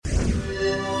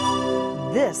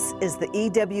This is the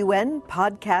EWN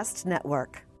Podcast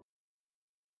Network.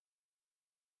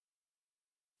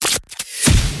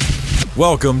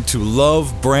 Welcome to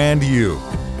Love Brand You,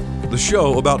 the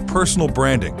show about personal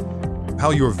branding,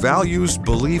 how your values,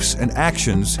 beliefs, and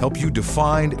actions help you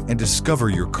define and discover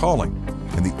your calling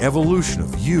and the evolution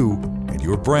of you and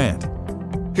your brand.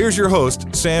 Here's your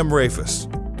host, Sam Rafus.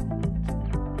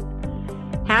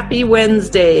 Happy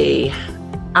Wednesday.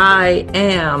 I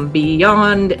am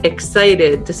beyond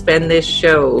excited to spend this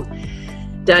show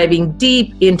diving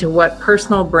deep into what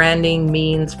personal branding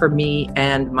means for me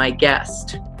and my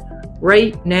guest.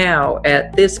 Right now,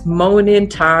 at this moment in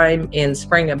time in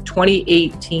spring of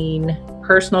 2018,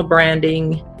 personal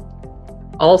branding,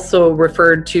 also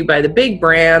referred to by the big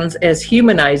brands as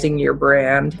humanizing your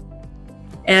brand.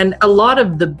 And a lot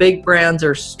of the big brands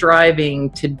are striving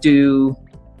to do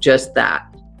just that,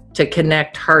 to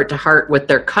connect heart to heart with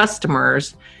their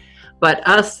customers. But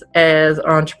us as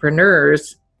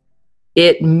entrepreneurs,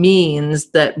 it means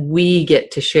that we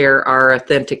get to share our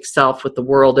authentic self with the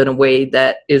world in a way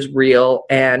that is real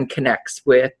and connects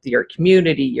with your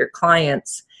community, your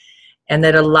clients, and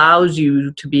that allows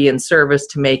you to be in service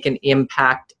to make an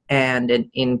impact and an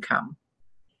income.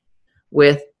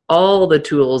 With all the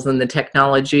tools and the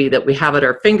technology that we have at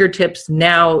our fingertips,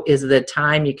 now is the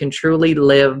time you can truly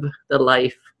live the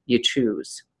life you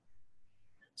choose.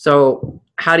 So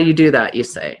how do you do that, you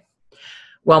say?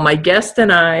 Well, my guest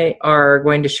and I are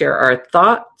going to share our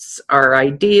thoughts, our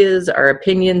ideas, our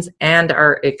opinions, and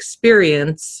our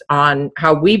experience on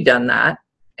how we've done that,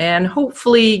 and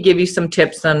hopefully give you some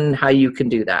tips on how you can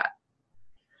do that.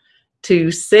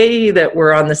 To say that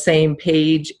we're on the same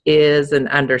page is an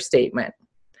understatement.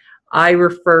 I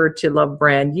refer to Love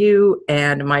Brand You,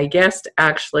 and my guest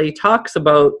actually talks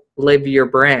about Live Your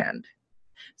Brand.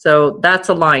 So that's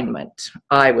alignment,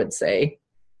 I would say.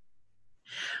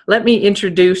 Let me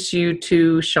introduce you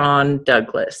to Sean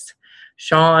Douglas.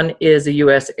 Sean is a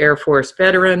U.S. Air Force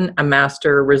veteran, a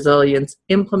master resilience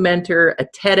implementer, a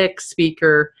TEDx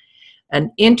speaker,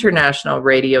 an international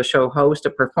radio show host,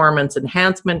 a performance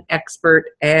enhancement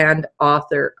expert, and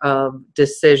author of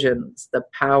Decisions, The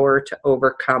Power to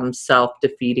Overcome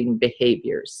Self-Defeating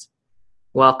Behaviors.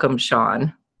 Welcome,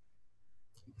 Sean.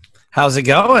 How's it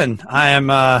going? I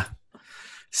am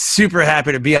super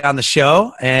happy to be on the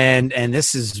show, and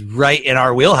this is right in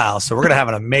our wheelhouse, so we're going to have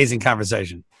an amazing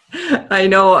conversation. I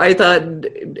know. I thought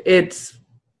it's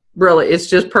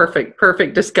just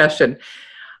perfect discussion.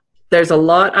 There's a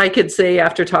lot I could say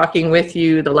after talking with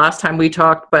you the last time we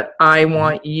talked, but I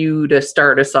want you to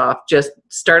start us off. Just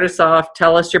start us off.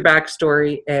 Tell us your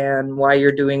backstory and why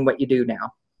you're doing what you do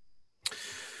now.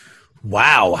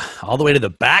 Wow. All the way to the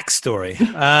backstory.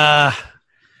 I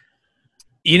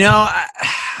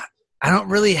don't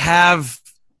really have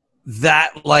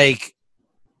that,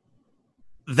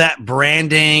 that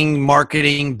branding,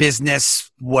 marketing, business,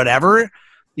 whatever,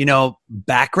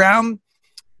 background.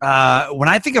 When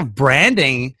I think of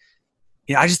branding,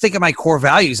 I just think of my core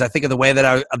values. I think of the way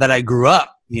that I grew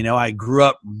up. I grew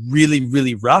up really,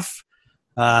 really rough,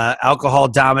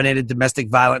 alcohol-dominated domestic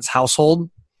violence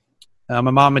household. My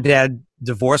mom and dad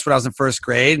divorced when I was in first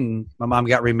grade, and my mom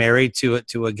got remarried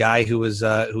to a guy who was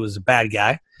a bad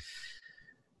guy.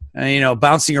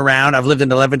 Bouncing around, I've lived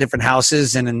in 11 different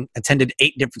houses and attended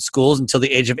 8 different schools until the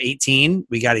age of 18.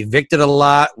 We got evicted a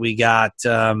lot. We got,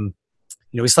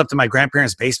 we slept in my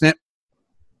grandparents' basement,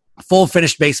 full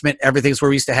finished basement. Everything's where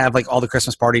we used to have all the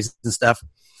Christmas parties and stuff.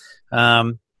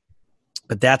 But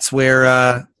that's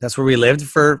where we lived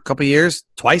for a couple of years,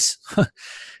 twice,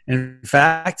 in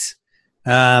fact.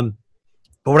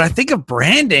 But when I think of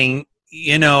branding,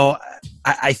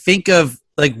 I think of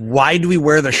why do we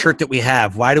wear the shirt that we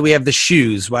have? Why do we have the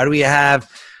shoes? Why do we have,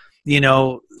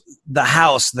 the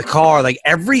house, the car,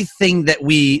 everything that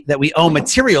we own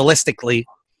materialistically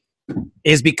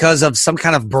is because of some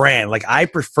kind of brand. I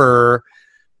prefer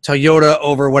Toyota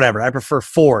over whatever. I prefer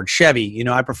Ford, Chevy.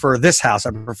 I prefer this house.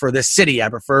 I prefer this city. I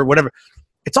prefer whatever.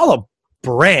 It's all a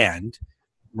brand,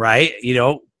 right?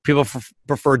 People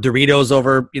prefer Doritos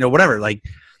over, whatever.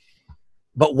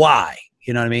 But why?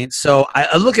 You know what I mean? So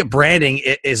I look at branding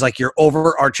is your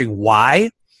overarching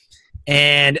why,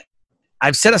 and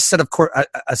I've set a set of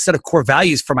core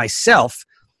values for myself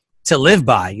to live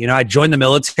by. I joined the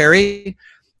military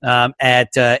at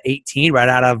 18, right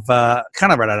out of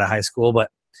high school,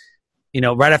 but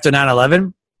right after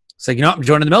 9/11, it's I'm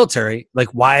joining the military.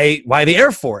 Why the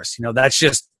Air Force? That's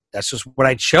just what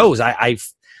I chose. I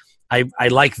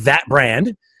like that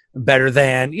brand better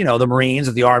than, the Marines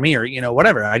or the Army or,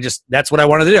 whatever. That's what I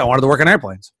wanted to do. I wanted to work on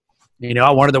airplanes.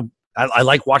 I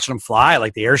like watching them fly. I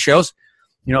like the air shows.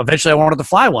 eventually I wanted to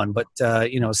fly one, but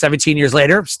 17 years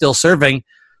later, still serving,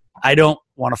 I don't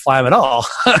want to fly them at all.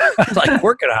 I like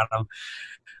working on them.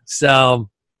 So,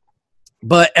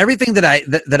 but everything that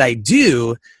I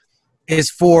do is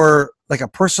for like a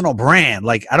personal brand.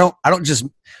 Like I don't just,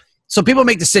 so people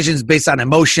make decisions based on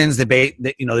emotions. They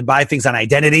buy things on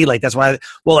identity. Like that's why,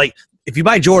 like if you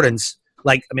buy Jordans,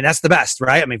 like, I mean, that's the best,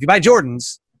 right? I mean, if you buy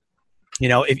Jordans,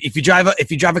 if you drive a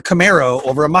Camaro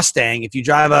over a Mustang, if you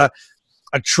drive a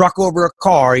truck over a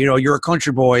car, you're a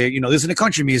country boy, listen to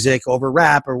country music over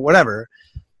rap or whatever,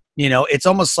 it's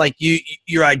almost like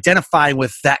you're identifying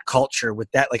with that culture,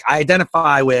 with that, like I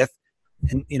identify with,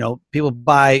 and, people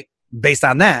buy based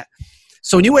on that.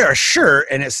 So when you wear a shirt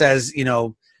and it says,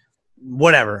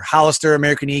 whatever, Hollister,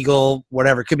 American Eagle,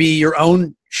 whatever, it could be your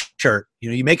own shirt,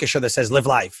 you make a shirt that says live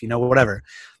life, whatever,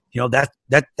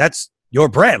 that's your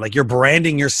brand. Like you're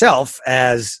branding yourself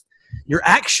as your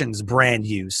actions brand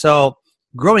you. So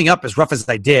growing up as rough as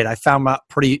I did, I found out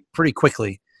pretty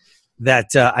quickly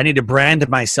that I need to brand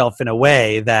myself in a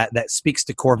way that speaks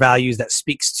to core values, that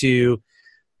speaks to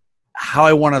how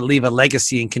I want to leave a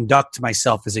legacy and conduct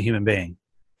myself as a human being.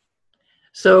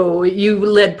 So you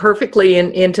led perfectly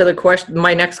into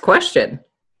my next question.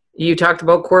 You talked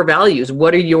about core values.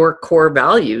 What are your core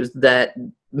values that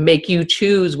make you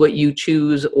choose what you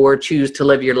choose or choose to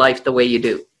live your life the way you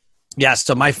do? Yeah.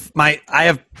 So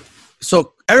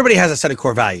so everybody has a set of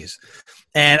core values,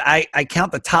 and I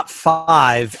count the top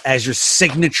 5 as your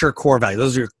signature core value.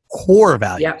 Those are your core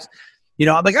values.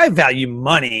 Yeah. Like I value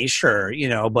money, sure,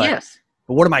 but, yes.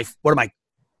 But what are my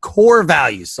core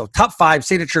values? So top 5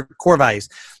 signature core values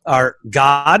are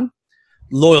God,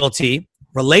 loyalty,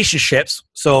 relationships.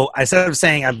 So instead of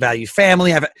saying I value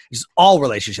family, just all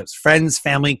relationships, friends,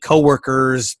 family,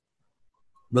 coworkers,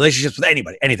 relationships with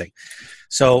anybody, anything.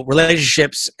 So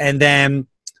relationships, and then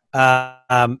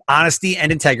honesty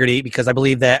and integrity, because I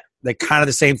believe that they're kind of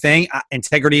the same thing.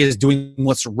 Integrity is doing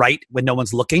what's right when no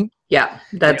one's looking. Yeah,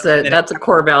 that's a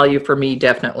core value for me,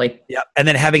 definitely. Yeah, and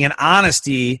then having an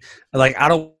honesty, like I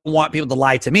don't want people to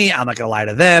lie to me. I'm not going to lie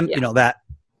to them. Yeah. That.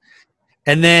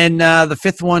 And then the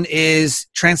 5th one is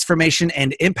transformation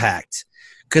and impact,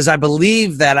 because I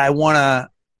believe that I want to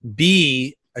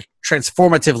be a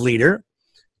transformative leader,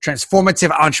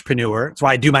 transformative entrepreneur. That's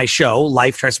why I do my show,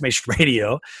 Life Transformation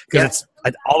Radio, because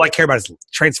it's all I care about is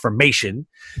transformation.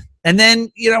 And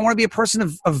then, I want to be a person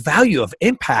of value, of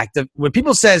impact. When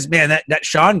people says, man, that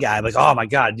Sean guy, I'm like, oh my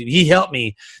God, dude, he helped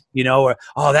me, or,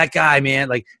 oh, that guy, man,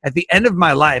 like at the end of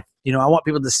my life, I want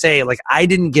people to say, like, I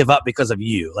didn't give up because of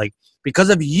you. Like,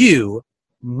 because of you,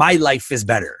 my life is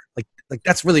better. Like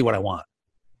that's really what I want.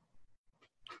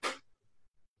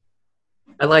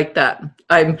 I like that.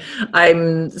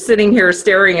 I'm sitting here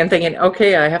staring and thinking,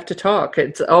 okay, I have to talk.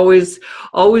 It's always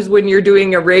when you're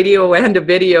doing a radio and a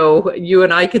video, you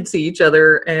and I can see each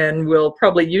other, and we'll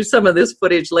probably use some of this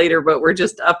footage later, but we're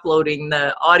just uploading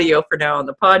the audio for now on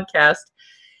the podcast.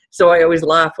 So I always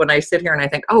laugh when I sit here and I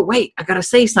think, oh, wait, I got to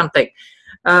say something.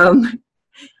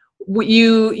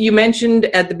 You mentioned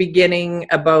at the beginning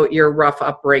about your rough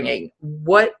upbringing.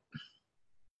 What's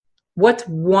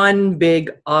one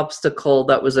big obstacle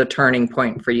that was a turning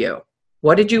point for you?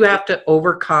 What did you have to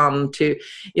overcome to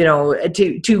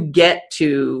get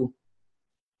to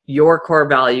your core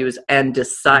values and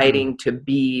deciding to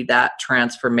be that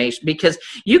transformation? Because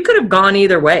you could have gone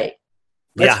either way.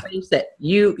 Let's face it.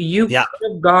 You could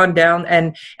have gone down,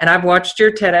 and I've watched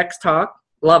your TEDx talk.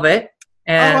 Love it.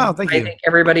 And I think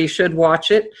everybody should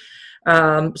watch it.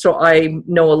 So I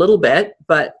know a little bit,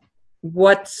 but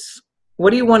what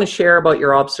do you want to share about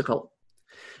your obstacle?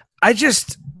 I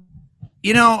just,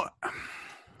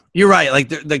 you're right. Like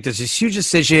there's this huge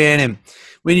decision, and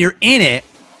when you're in it,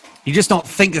 you just don't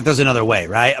think that there's another way,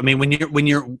 right? I mean, when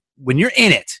you're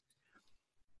in it,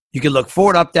 you can look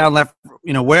forward, up, down, left,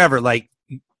 wherever. Like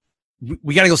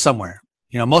we got to go somewhere.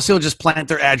 Most people just plant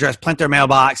their address, plant their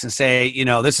mailbox, and say,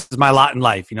 this is my lot in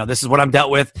life. This is what I'm dealt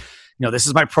with. This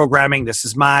is my programming. This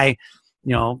is my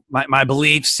my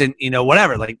beliefs, and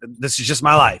whatever. Like this is just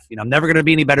my life. I'm never going to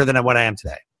be any better than what I am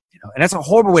today. And that's a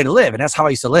horrible way to live, and that's how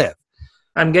I used to live.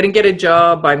 I'm going to get a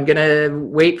job. I'm going to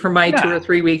wait for my 2 or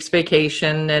 3 weeks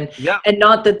vacation, and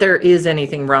not that there is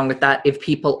anything wrong with that if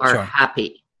people are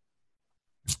happy.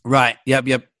 Right.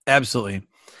 Yep. Absolutely.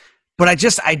 But I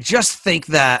just think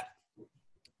that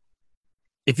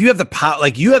if you have the power,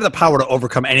 like you have the power to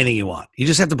overcome anything you want. You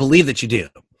just have to believe that you do.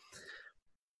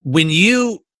 When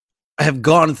you have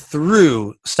gone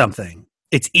through something,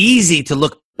 it's easy to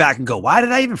look back and go, why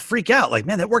did I even freak out? Like,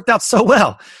 man, that worked out so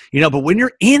well. But when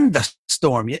you're in the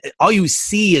storm, all you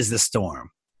see is the storm.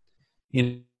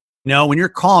 When you're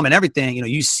calm and everything,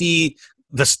 you see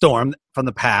the storm from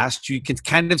the past. You can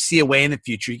kind of see a way in the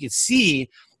future. You can see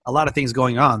a lot of things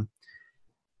going on.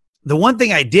 The one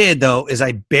thing I did, though, is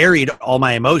I buried all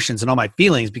my emotions and all my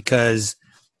feelings because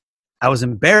I was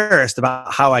embarrassed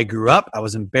about how I grew up. I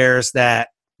was embarrassed that,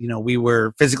 we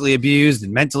were physically abused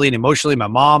and mentally and emotionally. My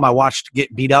mom, I watched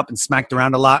get beat up and smacked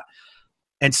around a lot.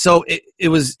 And so it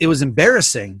was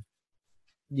embarrassing,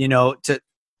 to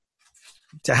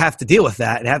have to deal with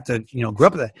that and have to, grow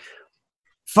up with that.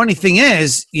 Funny thing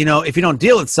is, if you don't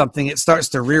deal with something, it starts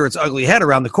to rear its ugly head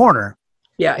around the corner.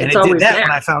 Yeah, and it did that when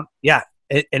I found,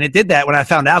 and it did that when I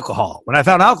found alcohol. When I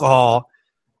found alcohol,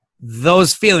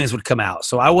 those feelings would come out.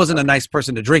 So I wasn't a nice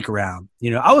person to drink around.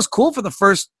 I was cool for the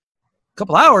first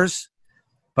couple hours,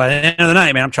 but at the end of the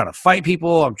night, man, I'm trying to fight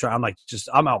people.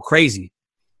 I'm out crazy,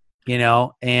 and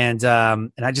I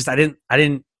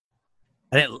didn't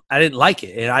like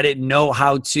it, and I didn't know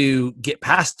how to get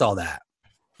past all that.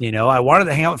 I wanted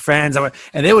to hang out with friends,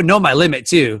 and they would know my limit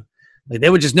too. Like they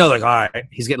would just know, like, all right,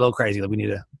 he's getting a little crazy. Like we need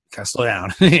to kind of slow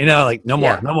down. Like no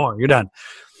more, you're done.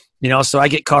 So I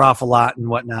get caught off a lot and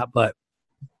whatnot. But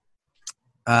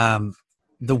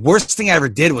the worst thing I ever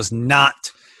did was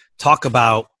not talk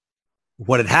about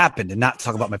what had happened and not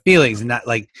talk about my feelings and not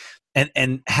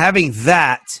and having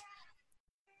that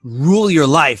rule your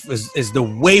life is the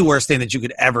way worst thing that you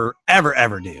could ever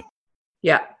do.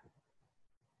 Yeah.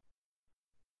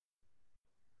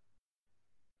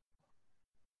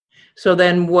 So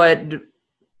then what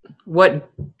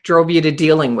drove you to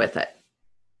dealing with it?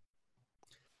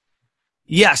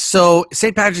 Yeah. So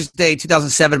St. Patrick's Day,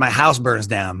 2007, my house burns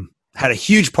down. Had a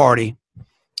huge party and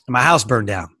my house burned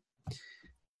down.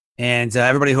 And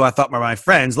everybody who I thought were my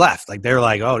friends left. Like they were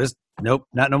like, "Oh, nope,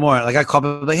 not no more." Like I called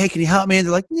them like, "Hey, can you help me?" And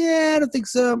they're like, "Yeah, I don't think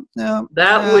so." No.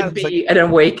 That would be an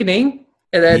awakening.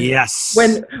 And then yes.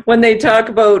 When they talk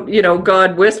about,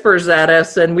 God whispers at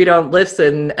us and we don't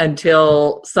listen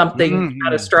until something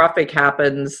catastrophic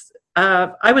happens,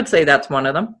 I would say that's one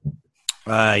of them.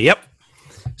 Yep.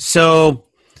 So,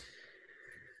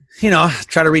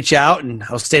 try to reach out, and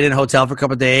I was staying in a hotel for a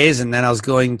couple of days, and then I was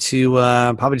going to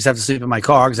probably just have to sleep in my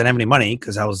car because I didn't have any money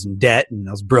because I was in debt and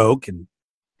I was broke and,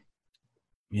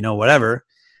 whatever.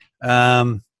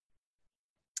 But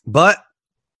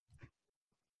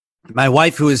my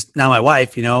wife, who is now my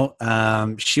wife, she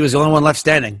was the only one left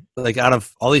standing. Like out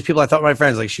of all these people I thought were my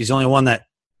friends, like she's the only one that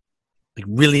like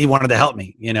really wanted to help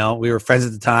me. We were friends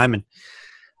at the time,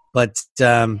 but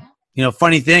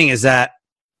funny thing is that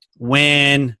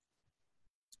when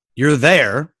you're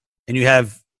there and you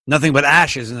have nothing but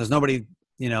ashes and there's nobody,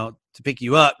 to pick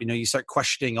you up, you start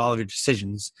questioning all of your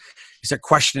decisions. You start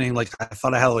questioning, like, I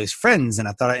thought I had all these friends and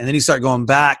and then you start going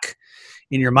back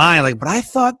in your mind, like, but I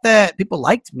thought that people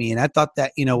liked me and I thought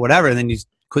that, whatever. And then you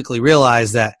quickly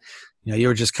realize that, you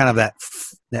were just kind of that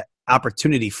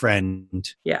opportunity friend.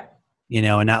 Yeah.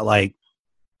 And not like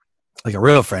a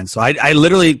real friend. So I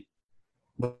literally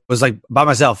was like by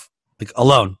myself, like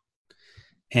alone.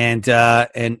 And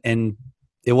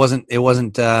it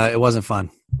wasn't fun.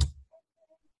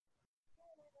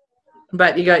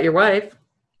 But you got your wife.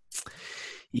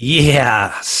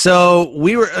 Yeah. So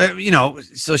we were,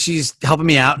 so she's helping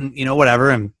me out and, whatever.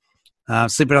 And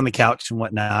sleeping on the couch and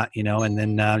whatnot, and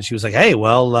then she was like, "Hey,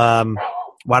 well,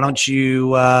 why don't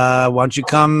you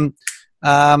come,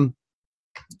 hang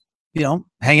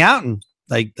out and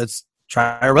like, let's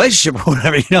try a relationship or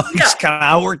whatever, It's kind of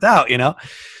how it worked out,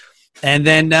 And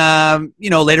then,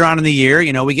 later on in the year,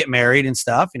 we get married and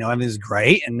stuff, everything's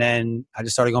great. And then I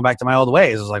just started going back to my old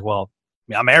ways. I was like, well,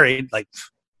 I'm married. Like,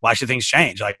 why should things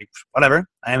change? Like, whatever.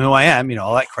 I am who I am,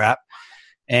 all that crap.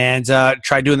 And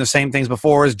tried doing the same things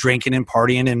before, as drinking and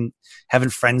partying and having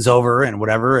friends over and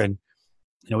whatever. And,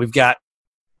 we've got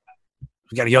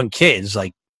young kids,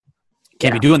 like,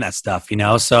 can't be doing that stuff,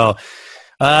 So,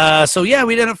 yeah,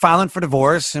 we ended up filing for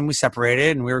divorce and we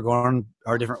separated and we were going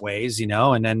our different ways,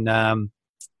 And then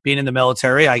being in the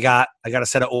military, I got a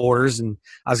set of orders and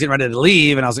I was getting ready to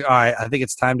leave and I was like, all right, I think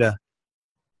it's time to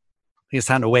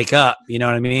wake up. You know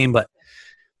what I mean? But,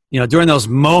 during those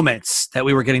moments that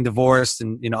we were getting divorced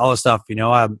and, all this stuff,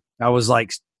 I was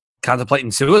like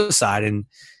contemplating suicide and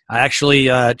I actually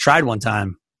tried one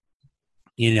time,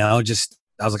 I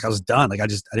was done. Like I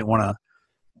didn't want to,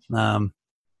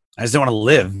 I just didn't want to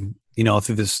live,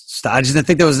 through this stuff. I just didn't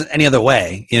think there was any other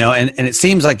way, and it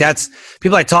seems like that's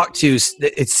people I talk to.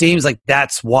 It seems like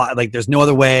that's why, like, there's no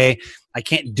other way. I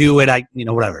can't do it.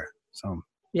 Whatever. So,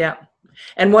 yeah.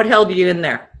 And what held you in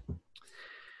there?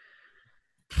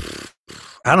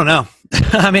 I don't know.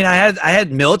 I mean, I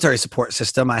had military support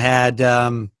system. I had,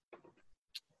 had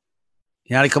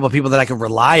a couple of people that I could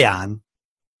rely on.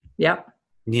 Yeah.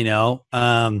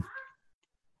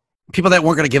 people that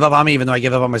weren't going to give up on me, even though I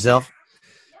give up on myself.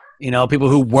 People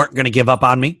who weren't going to give up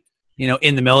on me,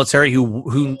 in the military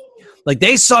who like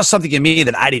they saw something in me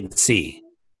that I didn't see,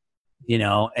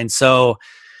 and so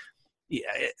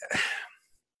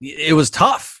it was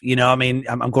tough. I mean,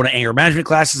 I'm going to anger management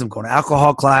classes. I'm going to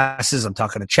alcohol classes. I'm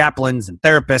talking to chaplains and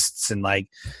therapists and like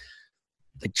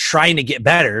trying to get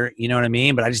better, you know what I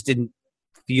mean? But I just didn't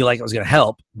feel like it was going to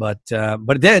help, but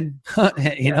it did,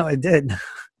 it did.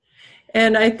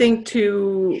 And I think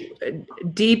too,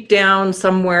 deep down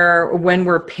somewhere when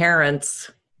we're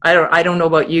parents, I don't know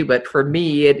about you, but for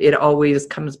me, it always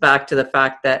comes back to the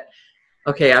fact that,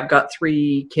 okay, I've got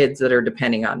 3 kids that are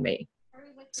depending on me.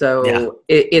 So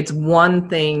it's one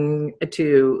thing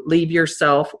to leave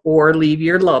yourself or leave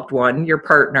your loved one, your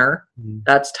partner.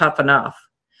 That's tough enough.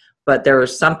 But there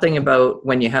was something about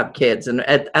when you have kids. And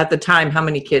at the time, how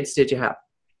many kids did you have?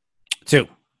 2.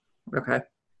 Okay.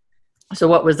 So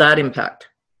what was that impact?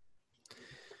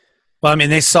 Well, I mean,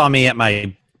 they saw me at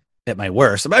my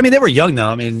worst. I mean, they were young though.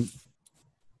 I mean,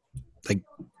 like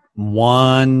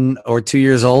 1 or 2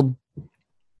 years old.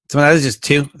 So that was just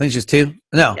 2. I think she's 2.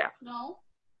 No.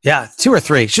 Yeah, 2 or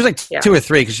 3. She was like 2 or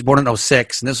 3 because she was born in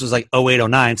 2006, and this was like 2008,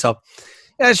 2009. So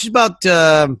yeah, she's about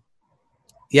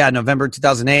November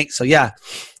 2008. So yeah,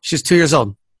 she's 2 years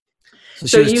old. So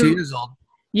she was 2 years old.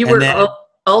 You were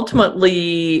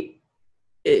ultimately,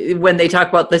 when they talk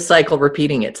about this cycle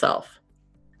repeating itself.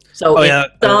 So in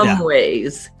some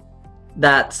ways,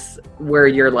 that's where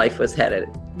your life was headed.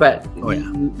 But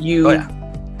you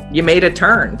made a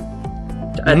turn,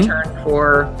 turn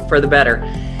for the better.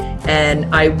 And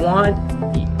I want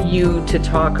you to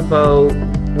talk about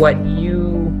what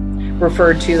you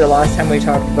referred to the last time we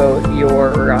talked about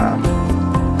your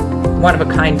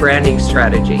one-of-a-kind branding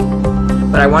strategy.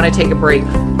 But I want to take a break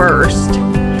first.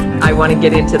 I want to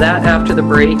get into that after the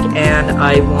break, and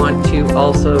I want to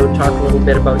also talk a little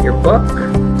bit about your book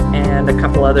and a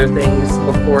couple other things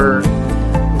before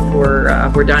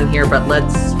we're done here. But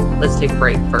let's take a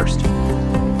break first.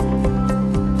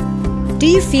 Do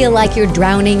you feel like you're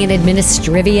drowning in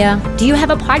administrivia? Do you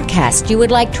have a podcast you would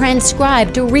like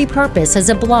transcribed to repurpose as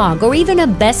a blog or even a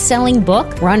best-selling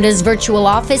book? Rhonda's Virtual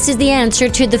Office is the answer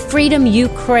to the freedom you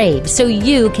crave so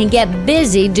you can get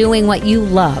busy doing what you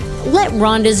love. Let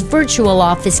Rhonda's Virtual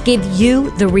Office give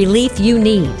you the relief you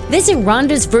need. Visit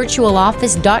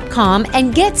rhondasvirtualoffice.com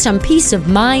and get some peace of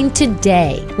mind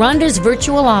today. Rhonda's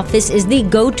Virtual Office is the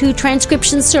go-to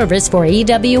transcription service for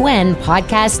EWN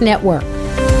Podcast Network.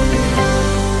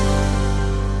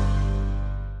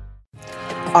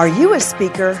 Are you a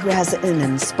speaker who has an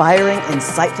inspiring,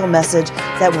 insightful message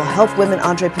that will help women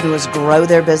entrepreneurs grow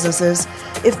their businesses?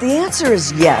 If the answer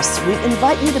is yes, we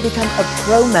invite you to become a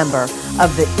pro member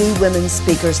of the eWomen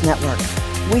Speakers Network.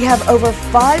 We have over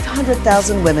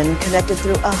 500,000 women connected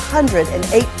through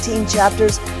 118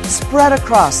 chapters spread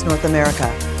across North America.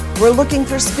 We're looking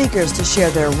for speakers to share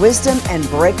their wisdom and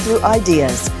breakthrough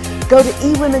ideas. Go to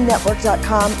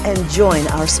eWomenNetwork.com and join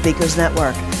our Speakers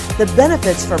Network. The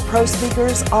benefits for pro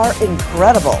speakers are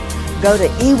incredible. Go to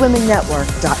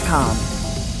eWomenNetwork.com.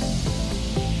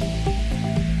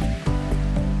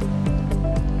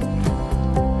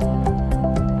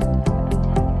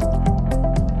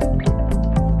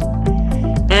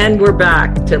 And we're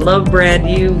back to Love Brand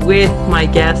You with my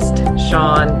guest,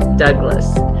 Sean Douglas.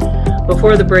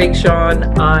 Before the break, Sean,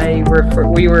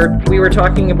 we were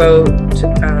talking about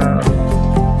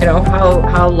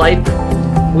how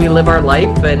we live our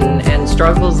life and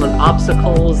struggles and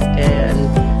obstacles, and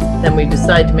then we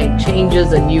decide to make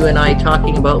changes, and you and I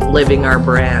talking about living our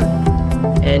brand.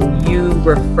 And you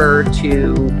refer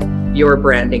to your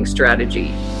branding strategy,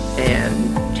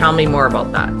 and tell me more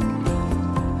about that.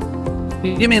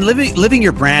 You mean living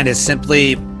your brand is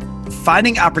simply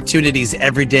finding opportunities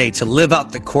every day to live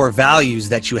out the core values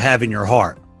that you have in your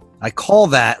heart. I call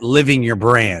that living your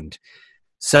brand.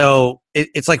 So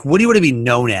it's like, what do you want to be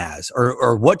known as,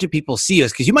 or what do people see you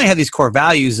as? Because you might have these core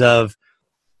values of,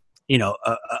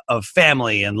 of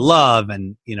family and love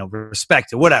and,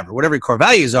 respect or whatever your core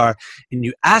values are. And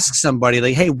you ask somebody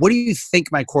like, hey, what do you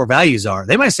think my core values are?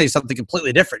 They might say something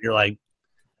completely different. You're like,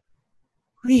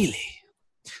 really?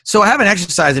 So I have an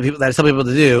exercise that I tell people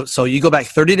to do. So you go back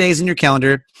 30 days in your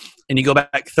calendar and you go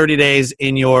back 30 days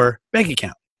in your bank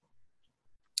account.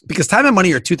 Because time and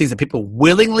money are two things that people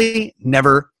willingly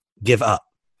never give up.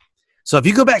 So if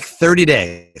you go back 30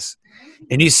 days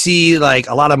and you see like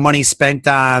a lot of money spent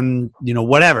on,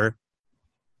 whatever,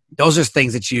 those are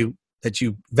things that you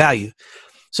value.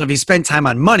 So if you spend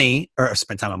money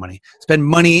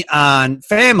on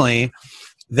family,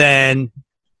 then,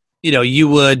 you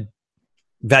would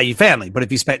value family. But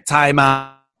if you spent time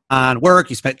on work,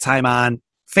 you spent time on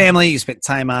family, you spent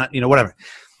time on, whatever.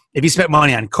 If you spent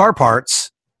money on car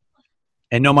parts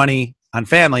and no money on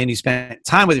family and you spent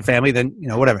time with your family, then,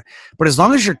 whatever. But as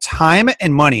long as your time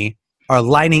and money are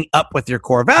lining up with your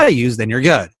core values, then you're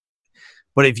good.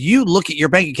 But if you look at your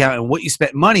bank account and what you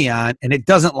spent money on and it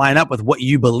doesn't line up with what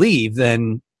you believe,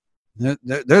 then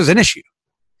there's an issue.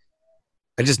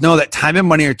 I just know that time and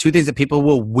money are two things that people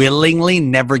will willingly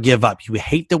never give up. You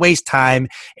hate to waste time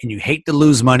and you hate to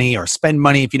lose money or spend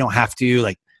money if you don't have to.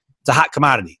 Like, it's a hot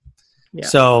commodity. Yeah.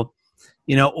 So,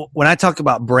 when I talk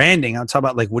about branding, I'm talking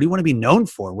about like, what do you want to be known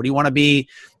for? What do you want to be,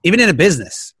 even in a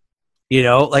business?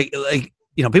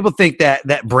 People think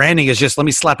that branding is just, let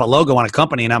me slap a logo on a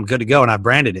company and I'm good to go and I've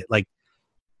branded it. Like,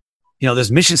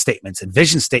 there's mission statements and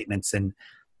vision statements and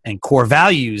core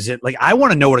values. I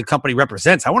want to know what a company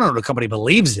represents. I want to know what a company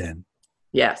believes in.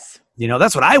 Yes.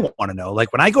 That's what I want to know.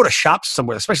 Like when I go to shop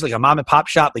somewhere, especially like a mom and pop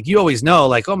shop, like you always know,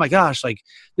 like, oh my gosh, like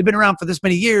they've been around for this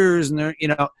many years and they're,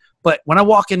 but when I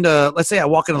walk into, let's say I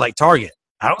walk into like Target,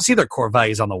 I don't see their core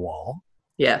values on the wall.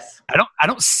 Yes. I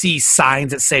don't see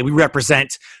signs that say we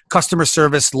represent customer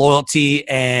service, loyalty,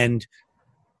 and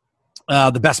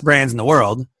the best brands in the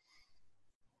world.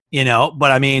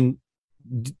 But I mean,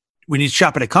 when you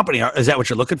shop at a company, is that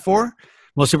what you're looking for?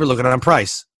 Most people are looking at on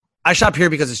price. I shop here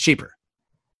because it's cheaper.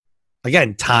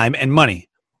 Again, time and money.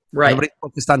 Right. Everybody's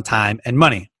focused on time and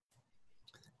money.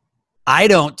 I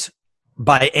don't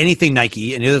buy anything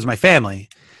Nike, and neither does my family,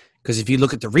 because if you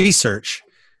look at the research,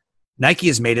 Nike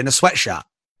is made in a sweatshop.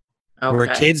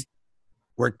 Okay.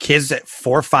 Where kids at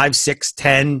 4, 5, 6,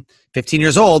 10, 15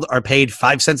 years old are paid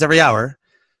 5 cents every hour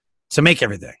to make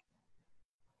everything.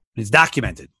 It's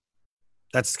documented.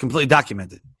 That's completely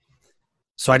documented.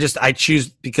 So I choose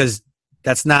because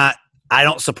I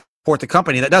don't support the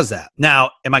company that does that.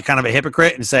 Now, am I kind of a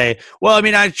hypocrite and say, well, I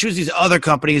mean, I choose these other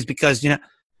companies because,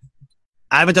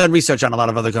 I haven't done research on a lot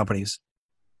of other companies,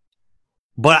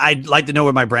 but I'd like to know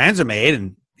where my brands are made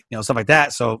and, stuff like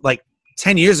that. So like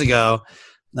 10 years ago,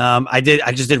 I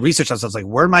just did research on stuff like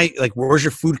where's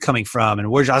your food coming from? And I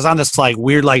was on this like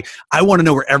weird, like, I want to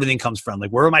know where everything comes from.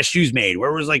 Like, where are my shoes made?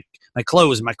 Where was like my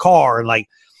clothes and my car? And like,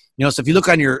 so if you look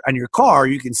on your car,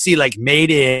 you can see like made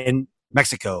in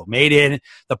Mexico, the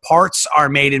parts are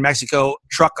made in Mexico,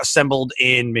 truck assembled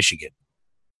in Michigan.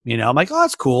 I'm like, oh,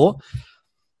 that's cool.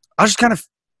 I just kind of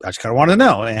wanted to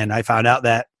know. And I found out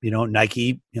that,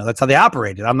 Nike, that's how they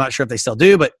operated. I'm not sure if they still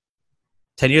do, but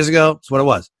 10 years ago, it's what it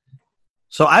was.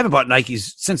 So I haven't bought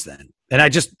Nikes since then. And I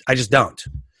just don't.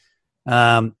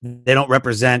 They don't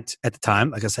represent, at the time,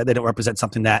 like I said, they don't represent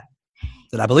something that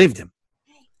I believed in.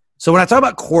 So when I talk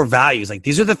about core values, like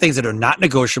these are the things that are not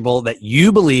negotiable, that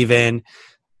you believe in,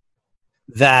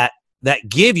 that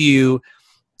give you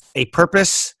a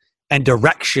purpose and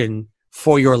direction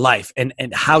for your life and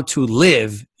how to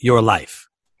live your life.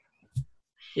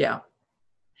 Yeah.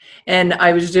 And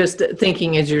I was just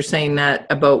thinking as you're saying that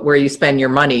about where you spend your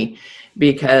money,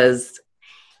 because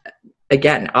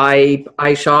again,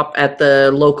 I shop at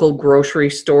the local grocery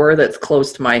store that's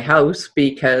close to my house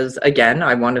because, again,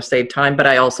 I want to save time, but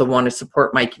I also want to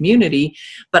support my community.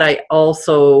 But I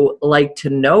also like to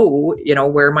know,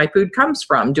 where my food comes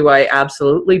from. Do I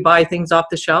absolutely buy things off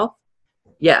the shelf?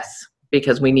 Yes,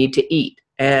 because we need to eat.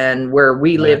 And where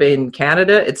we live in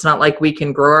Canada, it's not like we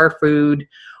can grow our food,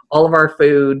 all of our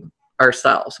food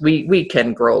ourselves. We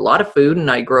can grow a lot of food,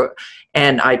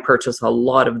 and I purchase a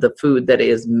lot of the food that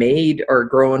is made or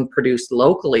grown, produced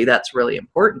locally. That's really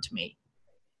important to me.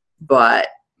 But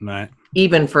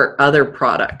even for other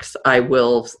products,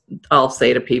 I'll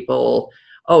say to people,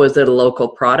 oh, is it a local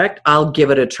product? I'll give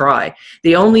it a try.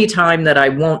 The only time that I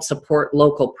won't support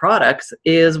local products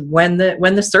is when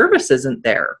the service isn't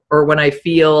there, or when I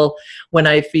feel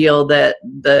that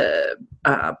the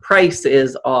price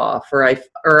is off, or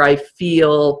I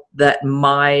feel that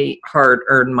my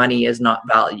hard-earned money is not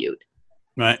valued.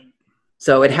 Right.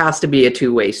 So it has to be a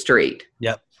two-way street.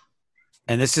 Yep.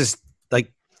 And this is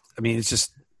it's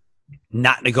just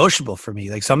not negotiable for me.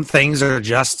 Like some things are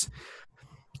just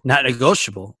not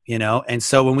negotiable, And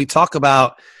so when we talk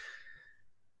about,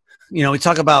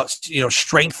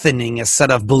 strengthening a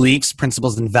set of beliefs,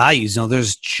 principles, and values,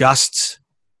 there's just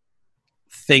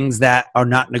things that are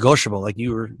not negotiable, like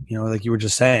you were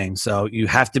just saying. So you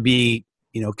have to be,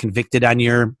 convicted on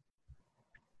your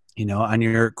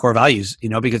core values,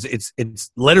 because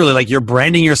it's literally like you're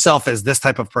branding yourself as this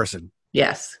type of person.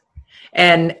 Yes.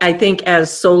 And I think as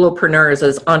solopreneurs,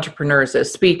 as entrepreneurs,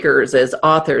 as speakers, as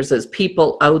authors, as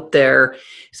people out there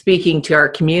speaking to our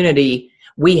community,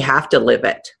 we have to live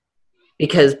it,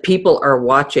 because people are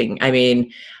watching. I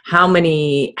mean, how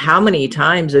many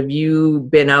times have you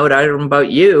been out? I don't know about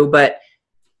you, but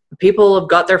people have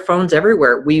got their phones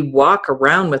everywhere. We walk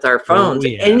around with our phones.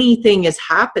 Anything is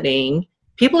happening,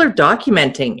 people are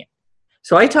documenting it.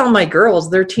 So I tell my girls,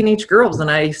 they're teenage girls,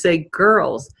 and I say,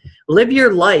 girls, live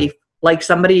your life like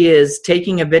somebody is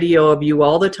taking a video of you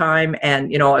all the time.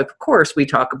 And, of course, we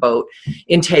talk about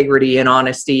integrity and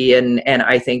honesty, and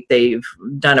I think they've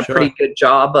done a pretty good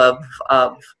job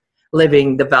of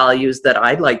living the values that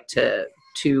I'd like to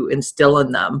instill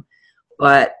in them.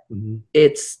 But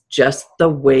it's just the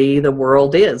way the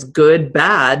world is. Good,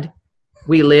 bad,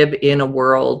 we live in a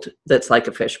world that's like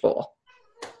a fishbowl.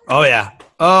 Oh, yeah.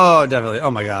 Oh, definitely. Oh,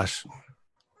 my gosh.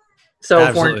 So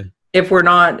if we're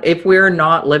not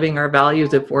living our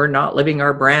values, if we're not living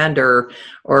our brand, or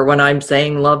when I'm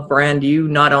saying love brand you,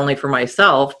 not only for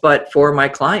myself, but for my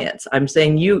clients, I'm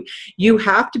saying you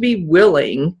have to be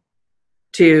willing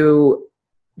to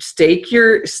stake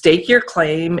your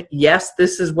claim. Yes,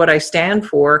 this is what I stand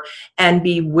for, and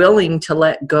be willing to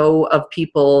let go of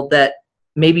people that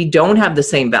maybe don't have the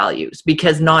same values,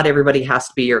 because not everybody has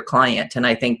to be your client. And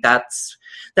I think that's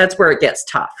where it gets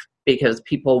tough, because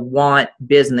people want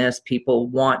business, people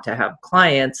want to have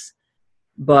clients,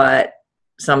 but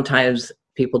sometimes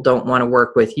people don't want to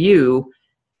work with you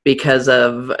because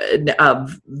of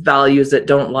values that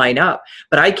don't line up.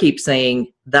 But I keep saying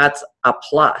that's a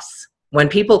plus. When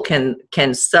people can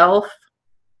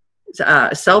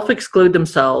self-exclude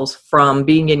themselves from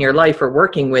being in your life or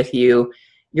working with you,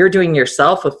 you're doing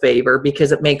yourself a favor,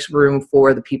 because it makes room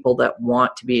for the people that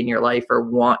want to be in your life or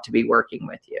want to be working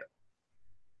with you.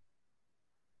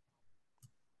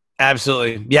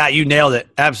 Absolutely. Yeah, you nailed it.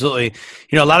 Absolutely.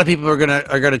 A lot of people are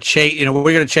gonna chase,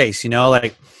 we're gonna chase,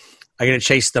 like, are you gonna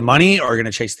chase the money, or are you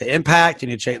gonna chase the impact?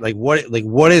 And you chase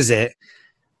what is it?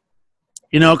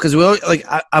 Because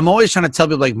I'm always trying to tell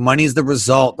people, like, money's the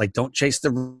result. Like, don't chase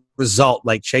the result.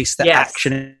 Like, chase the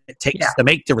action it takes to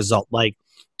make the result. Like,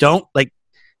 don't, like,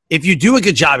 if you do a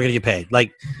good job, you're gonna get paid.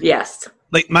 Like, yes.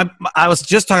 Like I was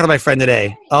just talking to my friend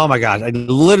today. Oh my gosh, I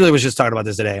literally was just talking about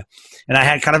this today, and I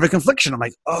had kind of a confliction. I'm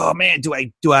like, oh man, do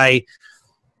I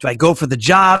go for the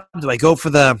job? Do I go for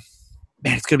the,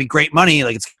 man, it's gonna be great money.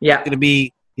 Like, it's gonna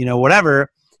be, whatever.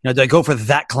 Do I go for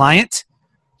that client?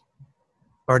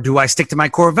 Or do I stick to my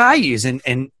core values and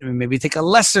maybe take a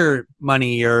lesser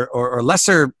money or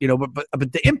lesser,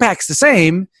 but the impact's the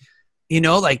same,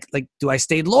 like do I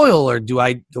stay loyal, or do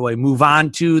I move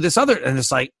on to this other? And it's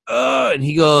like, and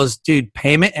he goes, dude,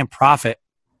 payment and profit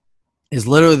is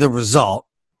literally the result,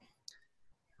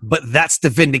 but that's the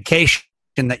vindication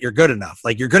that you're good enough.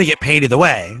 Like, you're going to get paid either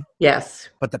way. Yes.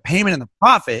 But the payment and the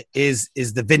profit is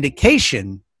the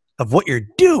vindication of what you're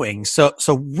doing. So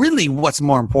really, what's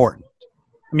more important?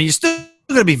 I mean, you're still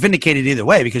going to be vindicated either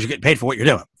way, because you're getting paid for what you're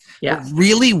doing. Yeah. But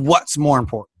really, what's more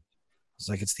important? It's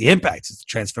like, it's the impact, it's the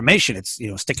transformation, it's,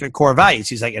 sticking to core values.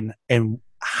 He's like, and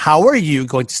how are you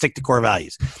going to stick to core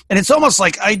values? And it's almost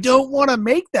like, I don't want to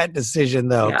make that decision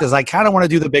though, because I kind of want to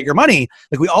do the bigger money.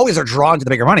 Like, we always are drawn to the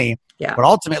bigger money. Yeah. But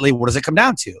ultimately, what does it come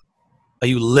down to? Are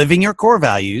you living your core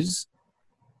values,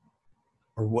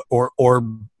 or are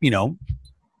you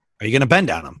going to bend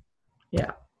on them?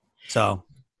 Yeah. So.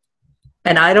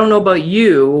 And I don't know about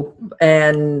you,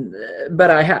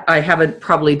 but I haven't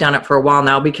probably done it for a while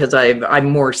now, because I'm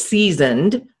more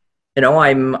seasoned.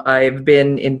 I've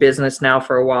been in business now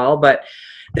for a while, but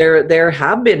there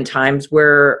have been times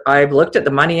where I've looked at the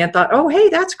money and thought, oh, hey,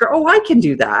 that's great. Oh, I can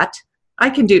do that.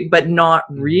 But not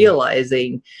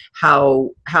realizing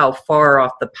how far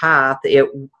off the path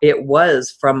it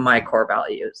was from my core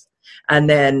values. And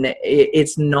then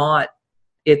it's not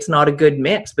a good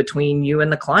mix between you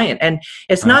and the client. And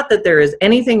it's not that there is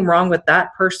anything wrong with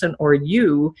that person or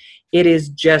you. It is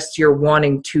just you're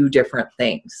wanting two different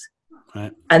things.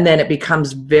 Right. And then it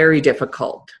becomes very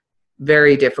difficult.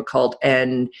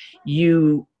 And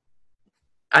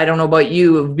I don't know about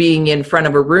you, being in front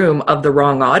of a room of the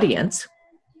wrong audience.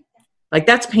 Like,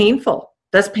 that's painful.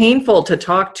 That's painful to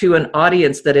talk to an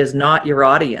audience that is not your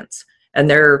audience. And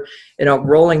they're,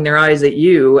 rolling their eyes at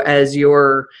you as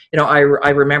you're, I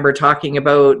remember talking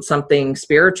about something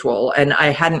spiritual, and I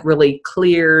hadn't really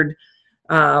cleared,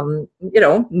 new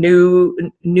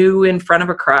in front of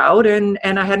a crowd, and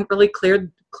I hadn't really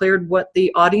cleared what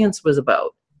the audience was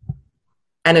about.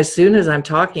 And as soon as I'm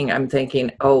talking, I'm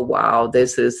thinking, oh wow,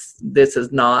 this is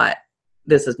not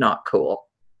cool.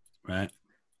 Right.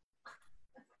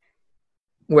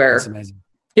 Where, that's amazing.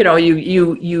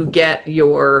 You get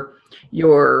your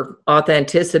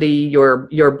authenticity,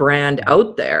 your brand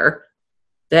out there,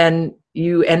 then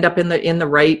you end up in the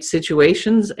right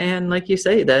situations, and like you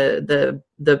say, the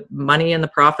money and the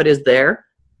profit is there.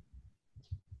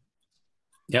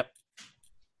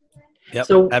 Yep,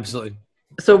 so absolutely.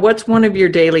 So what's one of your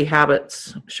daily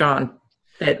habits, Sean,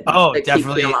 that definitely keep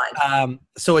you alive?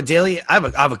 So I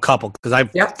have a couple, because I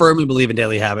firmly believe in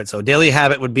daily habits. So daily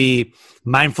habit would be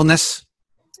mindfulness,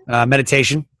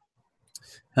 meditation.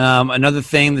 Another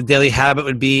thing, the daily habit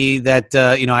would be that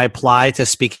I apply to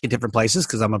speak at different places,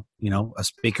 because I'm a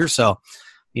speaker. So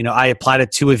I apply to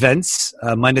 2 events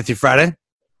Monday through Friday.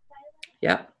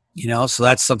 Yeah. So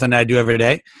that's something that I do every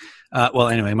day.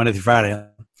 Monday through Friday.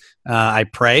 I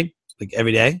pray like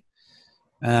every day.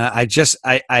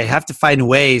 I have to find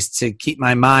ways to keep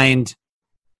my mind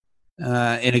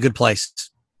in a good place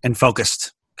and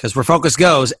focused, because where focus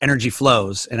goes, energy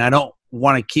flows. And I don't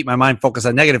want to keep my mind focused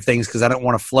on negative things, because I don't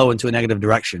want to flow into a negative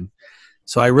direction.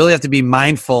 So I really have to be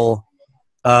mindful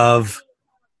of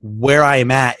where I am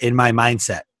at in my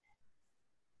mindset.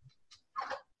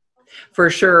 For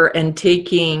sure. And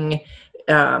taking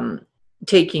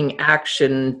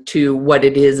action to what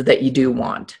it is that you do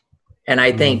want. And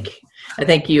I think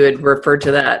you had referred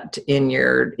to that in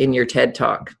your TED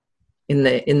Talk, in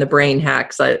the brain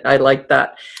hacks. I like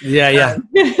that. Yeah.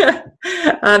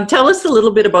 Tell us a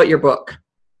little bit about your book.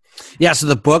 Yeah. So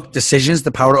the book, Decisions: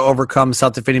 The Power to Overcome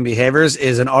Self-Defeating Behaviors,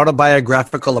 is an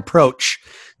autobiographical approach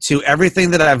to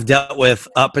everything that I've dealt with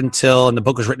up until, and the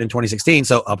book was written in 2016.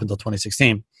 So up until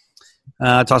 2016,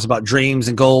 it talks about dreams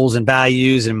and goals and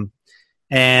values and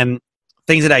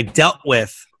things that I dealt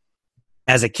with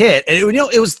as a kid. And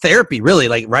it was therapy, really,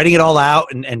 like writing it all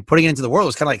out and putting it into the world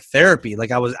was kind of like therapy.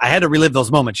 Like I had to relive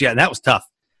those moments. Yeah. And that was tough.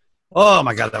 Oh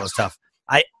my God, that was tough.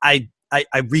 I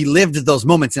relived those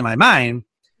moments in my mind,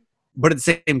 but at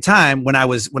the same time, when I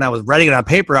was writing it on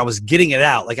paper, I was getting it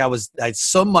out. Like I had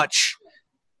so much,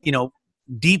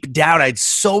 deep down, I had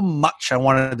so much I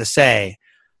wanted to say.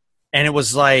 And it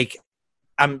was like,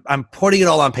 I'm putting it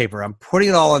all on paper. I'm putting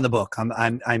it all in the book.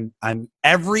 I'm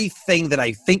everything that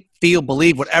I think, feel,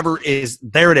 believe, whatever is,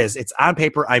 there it is. It's on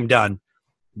paper. I'm done.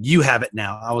 You have it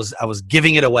now. I was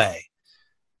giving it away.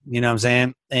 You know what I'm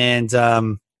saying? And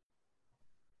I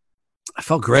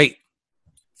felt great.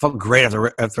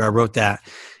 After I wrote that.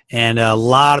 And a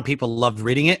lot of people loved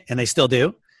reading it, and they still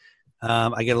do.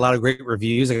 I get a lot of great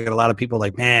reviews. I get a lot of people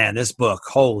like, man, this book,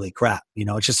 holy crap.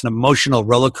 It's just an emotional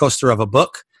roller coaster of a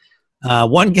book.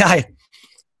 One guy,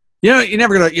 you're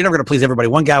never gonna please everybody.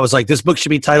 One guy was like, this book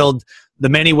should be titled "The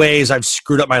Many Ways I've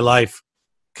Screwed Up My Life,"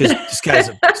 because this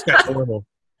guy's horrible.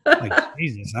 Like,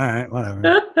 Jesus, all right, whatever.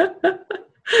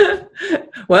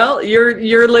 Well,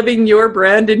 you're living your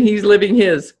brand, and he's living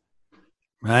his.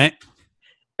 Right.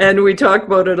 And we talk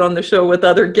about it on the show with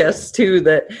other guests too,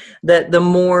 that the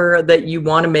more that you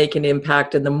want to make an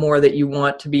impact, and the more that you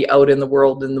want to be out in the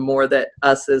world, and the more that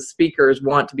us as speakers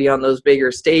want to be on those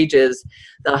bigger stages,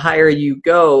 the higher you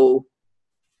go,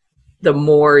 the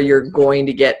more you're going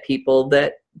to get people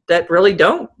that really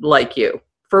don't like you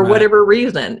for whatever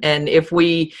reason. And if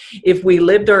we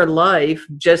lived our life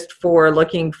just for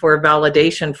looking for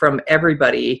validation from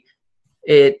everybody,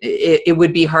 it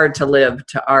would be hard to live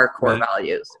to our core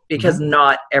values, because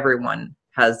not everyone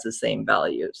has the same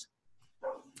values.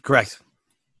 Correct.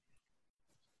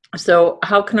 So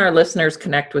how can our listeners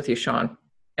connect with you, Sean?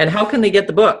 And how can they get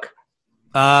the book?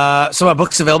 So my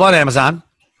book's available on Amazon.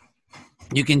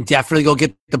 You can definitely go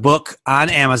get the book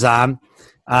on Amazon.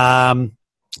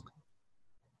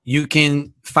 You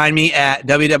can find me at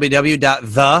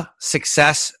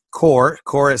www.thesuccesscore,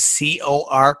 core is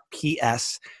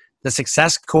CORPS,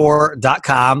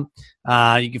 thesuccesscore.com.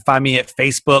 You can find me at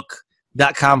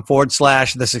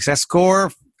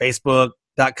facebook.com/thesuccesscore,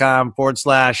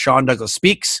 facebook.com/Sean Douglas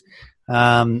Speaks.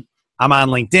 I'm on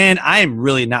LinkedIn. I am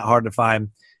really not hard to find,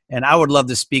 and I would love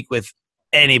to speak with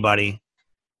anybody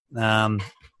at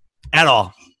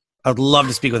all. I would love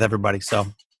to speak with everybody. So.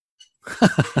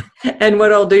 And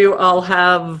what I'll do, I'll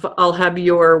have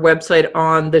your website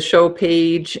on the show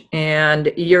page,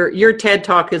 and your TED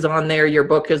Talk is on there. Your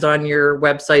book is on your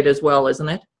website as well, isn't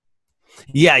it?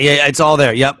 Yeah, it's all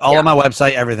there. Yep, all on my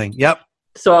website, everything. Yep.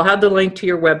 So I'll have the link to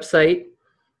your website,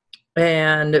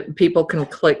 and people can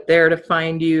click there to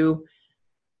find you.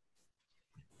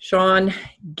 Sean,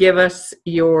 give us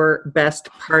your best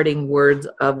parting words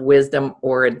of wisdom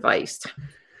or advice.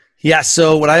 Yeah,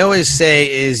 so what I always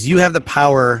say is you have the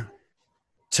power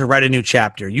to write a new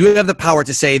chapter. You have the power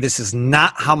to say, this is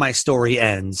not how my story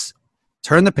ends.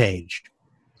 Turn the page,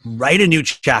 write a new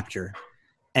chapter,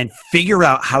 and figure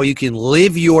out how you can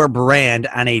live your brand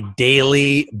on a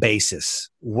daily basis.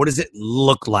 What does it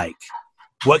look like?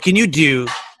 What can you do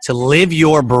to live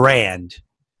your brand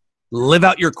live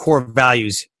out your core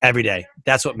values every day.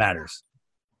 That's what matters.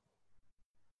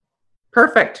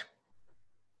 Perfect.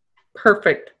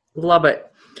 Love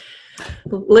it.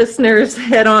 Listeners,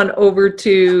 head on over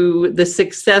to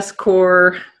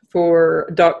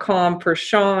thesuccesscore.com for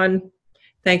Sean.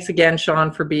 Thanks again,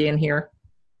 Sean, for being here.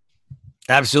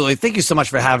 Absolutely. Thank you so much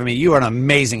for having me. You are an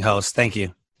amazing host. Thank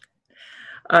you.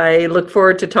 I look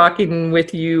forward to talking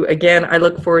with you again. I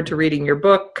look forward to reading your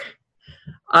book.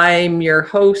 I'm your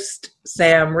host,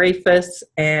 Sam Rafis,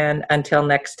 and until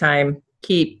next time,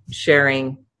 keep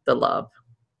sharing the love.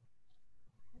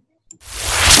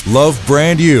 Love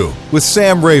Brand You with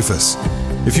Sam Rafis.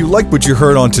 If you like what you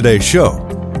heard on today's show,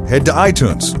 head to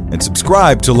iTunes and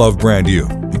subscribe to Love Brand You.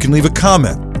 You can leave a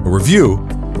comment, a review,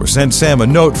 or send Sam a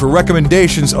note for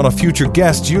recommendations on a future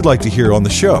guest you'd like to hear on the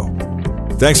show.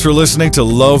 Thanks for listening to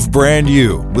Love Brand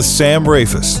You with Sam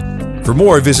Rafis. For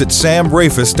more, visit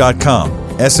samrafis.com,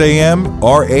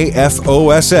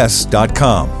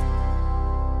 SAMRAFOSS.com.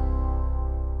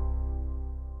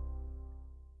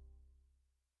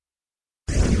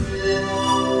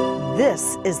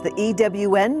 This is the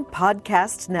EWN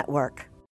Podcast Network.